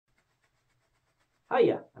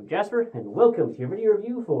Hiya, I'm Jasper, and welcome to your video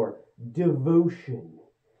review for Devotion.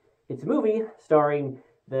 It's a movie starring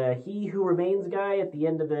the He Who Remains guy at the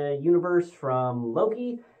end of the universe from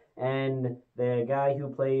Loki, and the guy who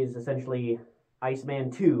plays essentially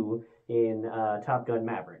Iceman 2 in Top Gun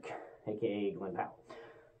Maverick, aka Glen Powell.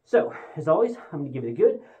 So, as always, I'm going to give you the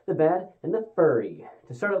good, the bad, and the furry.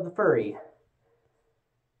 To start out with the furry,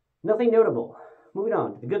 nothing notable. Moving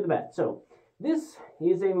on to the good, the bad. So, this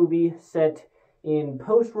is a movie set in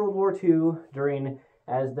post-World War II during,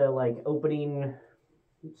 as the, opening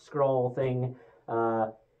scroll thing,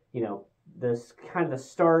 this kind of the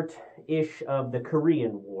start-ish of the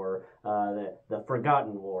Korean War, the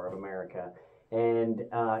Forgotten War of America. And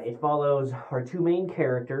it follows our two main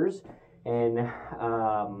characters, and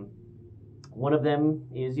one of them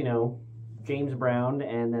is, James Brown,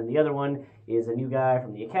 and then the other one is a new guy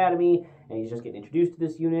from the academy, and he's just getting introduced to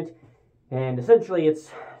this unit. And essentially it's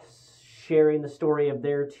sharing the story of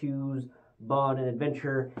their two's bond and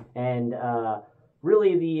adventure, and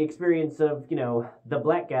really the experience of, the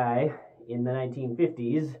black guy in the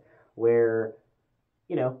 1950s, where,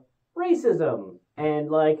 racism, and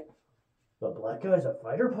the black guy's a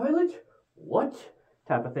fighter pilot? What?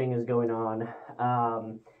 Type of thing is going on.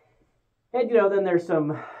 And, then there's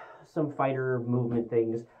some fighter movement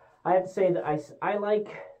things. I have to say that I like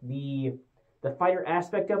the fighter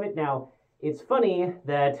aspect of it. Now, it's funny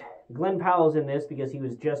that Glen Powell's in this because he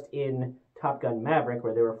was just in Top Gun Maverick,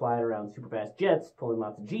 where they were flying around super fast jets, pulling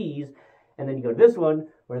lots of G's, and then you go to this one,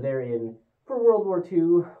 where they're in, for World War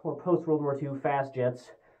II, or post-World War II, fast jets,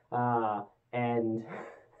 and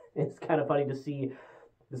it's kind of funny to see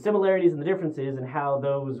the similarities and the differences and how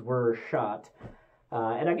those were shot.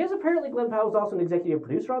 And I guess apparently Glen Powell's also an executive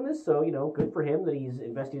producer on this, so, good for him that he's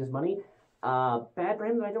investing his money. Bad for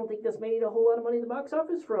him that I don't think this made a whole lot of money in the box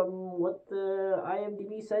office from what the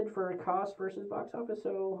IMDb said for cost versus box office,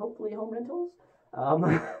 so hopefully home rentals.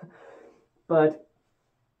 But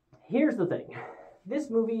here's the thing. This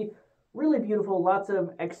movie, really beautiful, lots of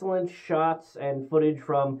excellent shots and footage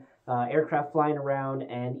from aircraft flying around,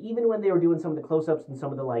 and even when they were doing some of the close-ups and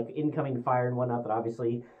some of the incoming fire and whatnot that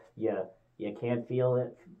obviously you can't feel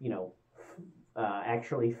it,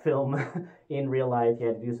 actually film in real life. You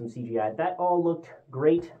had to do some CGI. That all looked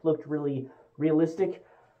great, looked really realistic.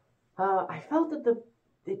 I felt that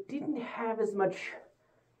it didn't have as much,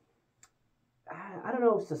 I don't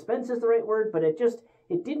know if suspense is the right word, but it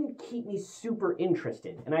didn't keep me super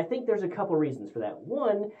interested. And I think there's a couple reasons for that.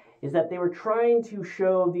 One is that they were trying to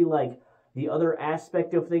show the other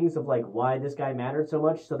aspect of things of why this guy mattered so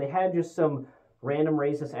much. So they had just some random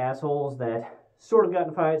racist assholes that sort of got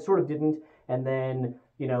in fight, sort of didn't. And then,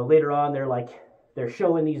 later on, they're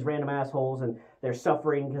showing these random assholes, and they're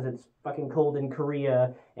suffering because it's fucking cold in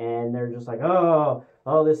Korea, and they're just oh,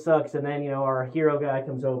 this sucks. And then, our hero guy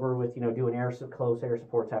comes over with, doing close air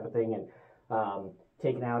support type of thing, and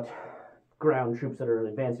taking out ground troops that are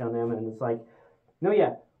advancing on them. And it's no,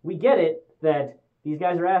 yeah, we get it that these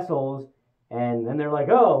guys are assholes, and then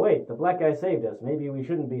they're oh, wait, the black guy saved us. Maybe we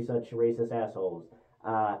shouldn't be such racist assholes.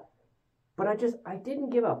 But I didn't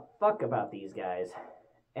give a fuck about these guys.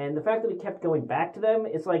 And the fact that we kept going back to them,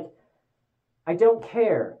 it's I don't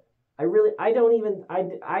care. I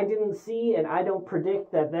didn't see, and I don't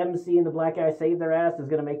predict that them seeing the black guy save their ass is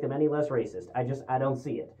going to make them any less racist. I don't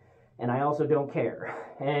see it. And I also don't care.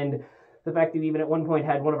 And the fact that we even at one point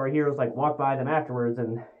had one of our heroes walk by them afterwards,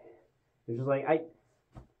 and it's just I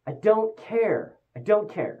don't care. I don't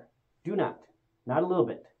care. Do not. Not a little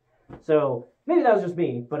bit. So maybe that was just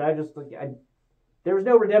me, but there was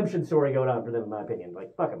no redemption story going on for them, in my opinion.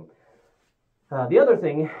 Fuck them. The other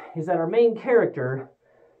thing is that our main character,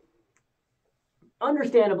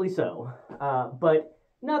 understandably so, but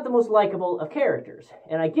not the most likable of characters.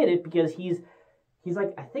 And I get it because he's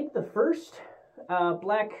I think the first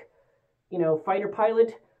black, fighter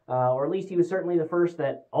pilot, or at least he was certainly the first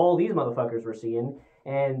that all these motherfuckers were seeing.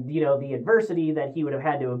 And, the adversity that he would have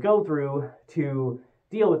had to go through to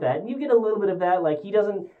deal with that. And you get a little bit of that.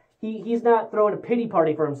 He's not throwing a pity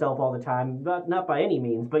party for himself all the time, not by any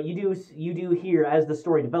means, but you do hear, as the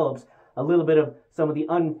story develops, a little bit of some of the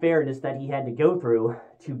unfairness that he had to go through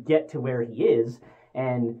to get to where he is,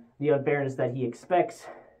 and the unfairness that he expects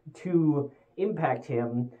to impact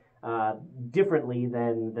him differently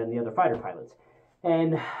than the other fighter pilots.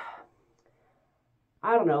 And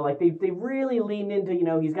I don't know, they really leaned into,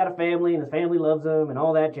 he's got a family and his family loves him and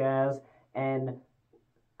all that jazz, and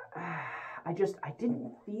I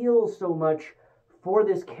didn't feel so much for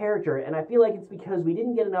this character, and I feel like it's because we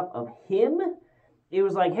didn't get enough of him. It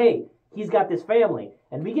was hey, he's got this family,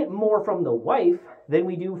 and we get more from the wife than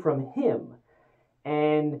we do from him.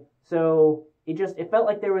 And so it felt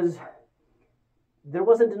like there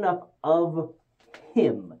wasn't enough of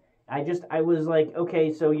him. I was like,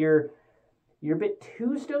 okay, so you're a bit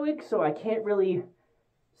too stoic, so I can't really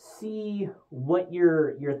see what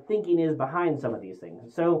your thinking is behind some of these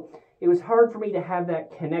things. So it was hard for me to have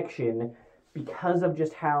that connection because of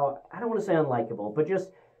just how, I don't want to say unlikable, but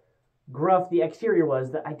just gruff the exterior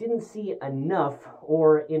was, that I didn't see enough,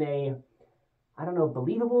 or in a, I don't know,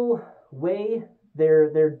 believable way,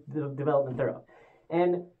 their development thereof.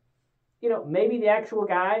 And maybe the actual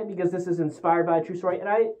guy, because this is inspired by a true story, and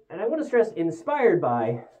I want to stress inspired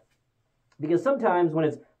by, because sometimes when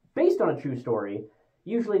it's based on a true story,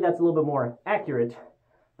 usually that's a little bit more accurate,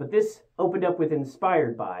 but this opened up with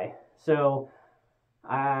inspired by, so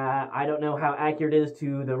I don't know how accurate it is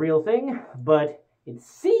to the real thing, but it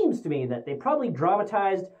seems to me that they probably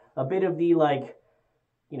dramatized a bit of the,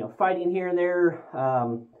 fighting here and there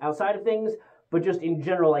outside of things, but just in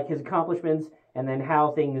general, like his accomplishments, and then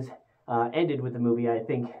how things ended with the movie, I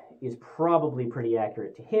think is probably pretty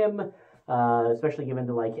accurate to him, especially given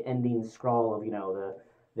the ending scrawl of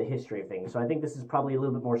the history of things. So I think this is probably a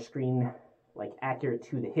little bit more screen accurate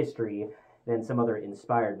to the history than some other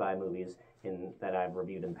inspired by movies that I've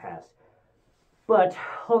reviewed in the past. But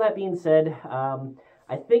all that being said,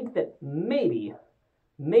 I think that maybe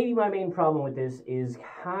my main problem with this is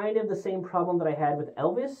kind of the same problem that I had with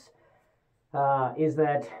Elvis. Is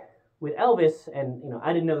that with Elvis, and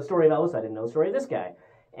I didn't know the story of Elvis, I didn't know the story of this guy,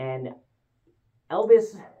 and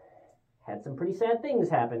Elvis had some pretty sad things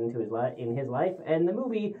happen to in his life, and the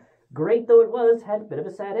movie, great though it was, had a bit of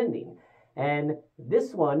a sad ending. And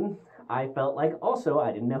this one, I felt like also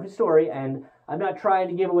I didn't know his story, and I'm not trying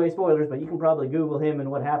to give away spoilers, but you can probably Google him and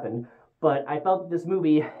what happened. But I felt that this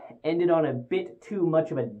movie ended on a bit too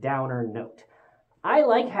much of a downer note. I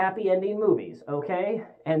like happy ending movies, okay?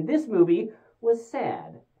 And this movie was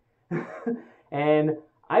sad. And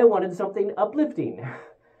I wanted something uplifting.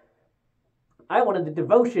 I wanted the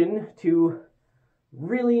devotion to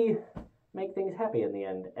really make things happy in the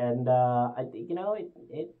end. And,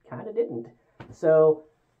 it kind of didn't. So,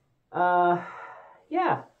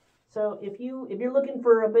 yeah. So if you're looking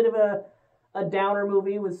for a bit of a downer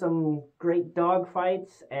movie with some great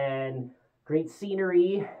dogfights and great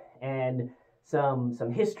scenery and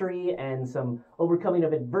some history and some overcoming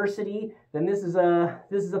of adversity, then this is a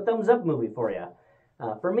thumbs up movie for you.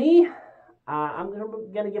 For me, I'm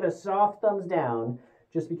gonna give it a soft thumbs down,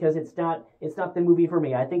 just because it's not the movie for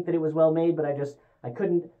me. I think that it was well made, but I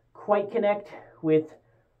couldn't quite connect with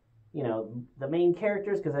the main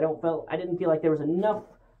characters, because I didn't feel like there was enough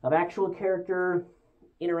of actual character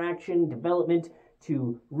interaction development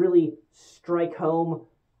to really strike home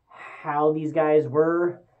how these guys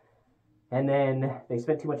were. And then they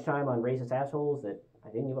spent too much time on racist assholes that I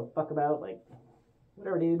didn't give a fuck about.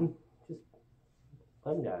 Whatever, dude. Just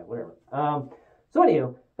let them die. Whatever. So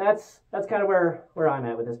anywho, that's kind of where I'm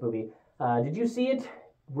at with this movie. Did you see it?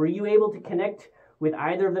 Were you able to connect with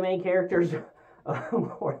either of the main characters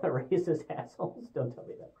or the racist assholes? Don't tell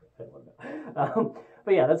me that. I don't want to know.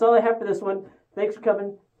 But yeah, that's all I have for this one. Thanks for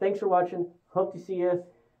coming. Thanks for watching. Hope to see you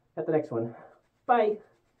at the next one. Bye.